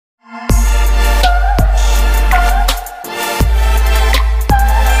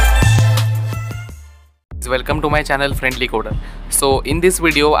welcome to my channel Friendly Coder. So in this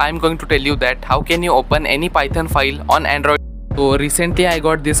video I am going to tell you that how can you open any Python file on Android. So recently I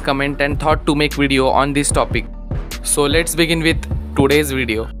got this comment and thought to make video on this topic. So let's begin with today's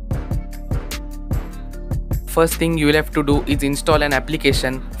video. First thing you will have to do is install an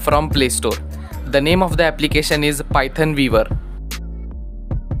application from Play Store. The name of the application is Python Viewer.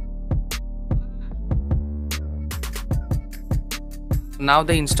 Now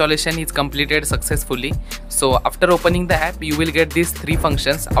the installation is completed successfully. So after opening the app, you will get these three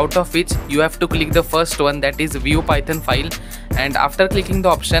functions, out of which you have to click the first one, that is view Python file, and after clicking the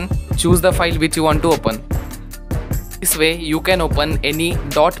option, choose the file which you want to open. This way you can open any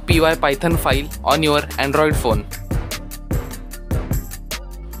 .py Python file on your Android phone.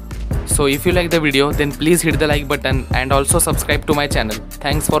 So if you like the video, then please hit the like button and also subscribe to my channel.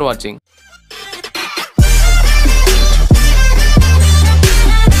 Thanks for watching.